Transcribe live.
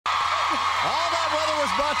All that weather was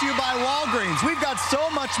brought to you by Walgreens. We've got so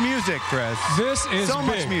much music, Chris. This is so big.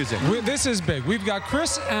 much music. This is big. We've got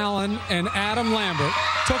Kris Allen and Adam Lambert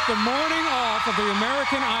took the morning off of the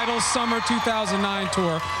American Idol Summer 2009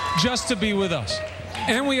 tour just to be with us.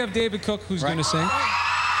 And we have David Cook, who's going to sing.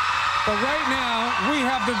 But right now, we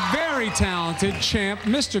have the very talented champ,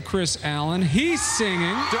 Mr. Kris Allen. He's singing.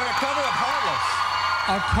 Doing a cover of Heartless.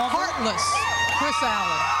 A cover? Heartless, Kris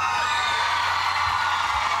Allen.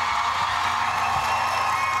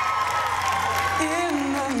 In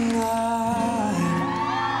the night,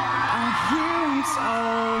 I hear him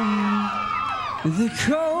tell the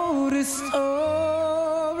coldest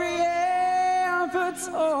story ever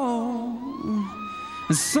told.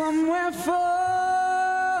 Somewhere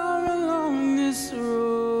far along this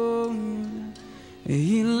road,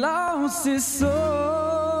 he lost his soul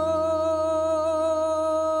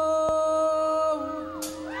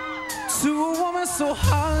to a woman so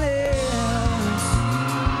heartless.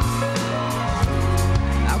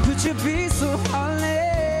 How could you be so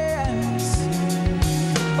heartless?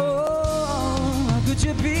 Oh, how could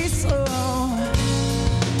you be so?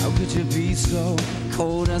 How could you be so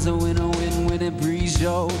cold as a winter wind when it breeze,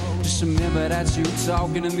 yo? Just remember that you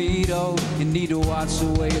talking to me, though. You need to watch the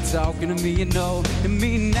way you're talking to me, you know. It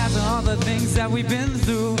mean after all the things that we've been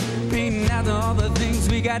through, mean after all the things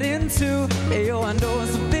we got into. Hey, yo, I know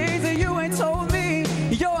some things that you ain't told me.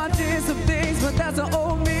 Yo, I did some things, but that's an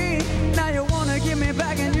old me. Now you wanna get me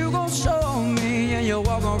back and you gon' show me. And you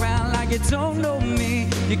walk around like you don't know me.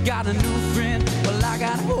 You got a new friend, well I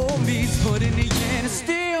got homies. But in the end it's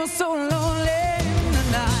still so lonely in the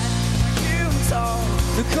night. You told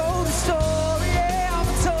the coldest story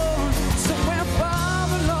ever told. Somewhere far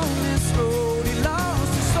along this road he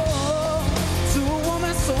lost his soul to a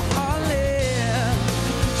woman so heartless.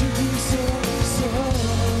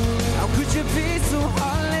 How could you be so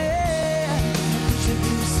heartless?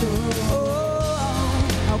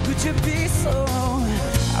 How could you be so?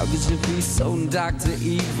 How could you be so Dr.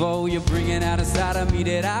 Evil? You're bringing out a side of me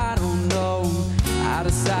that I don't know. I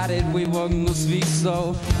decided we weren't gonna speak,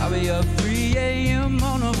 so I'll be up 3 a.m.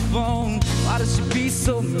 on the phone. Why does she be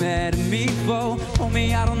so mad at me for?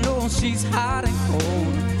 Homie, I don't know, she's hot and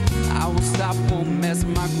cold. I won't stop, won't mess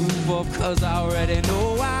my group up, cause I already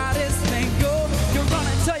know how this thing goes. You run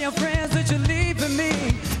and tell your friends that you're leaving me,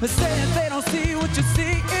 but saying they don't see what you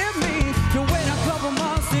see in me. You wait a couple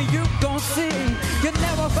months and you gon' see you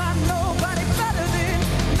never find nobody better than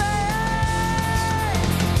me.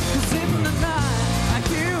 Cause in the night I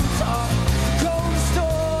hear him talk, cold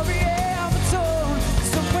story ever told.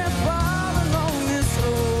 Somewhere far along this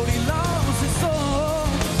road he lost his soul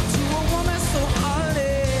to a woman so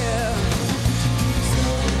heartless.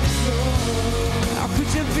 How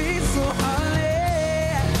could you be so heartless?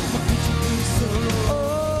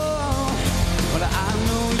 Oh, well I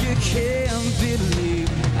know you can't believe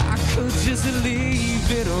I could just leave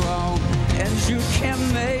it wrong, and you can't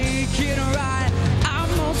make it right. I'm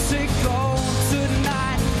gonna take on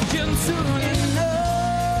tonight into the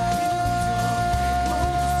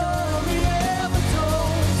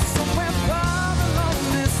somewhere far along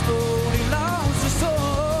this road he lost his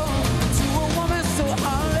soul to a woman so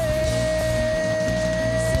heartless.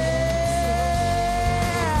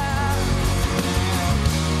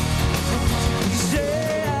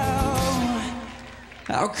 Yeah.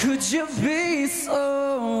 How could you be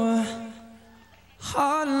so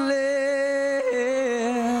heartless?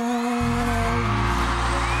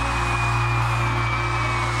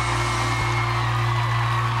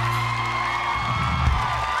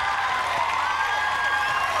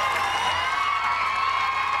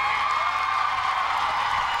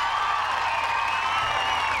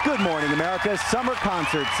 Good Morning America's Summer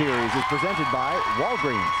Concert Series is presented by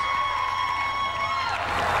Walgreens.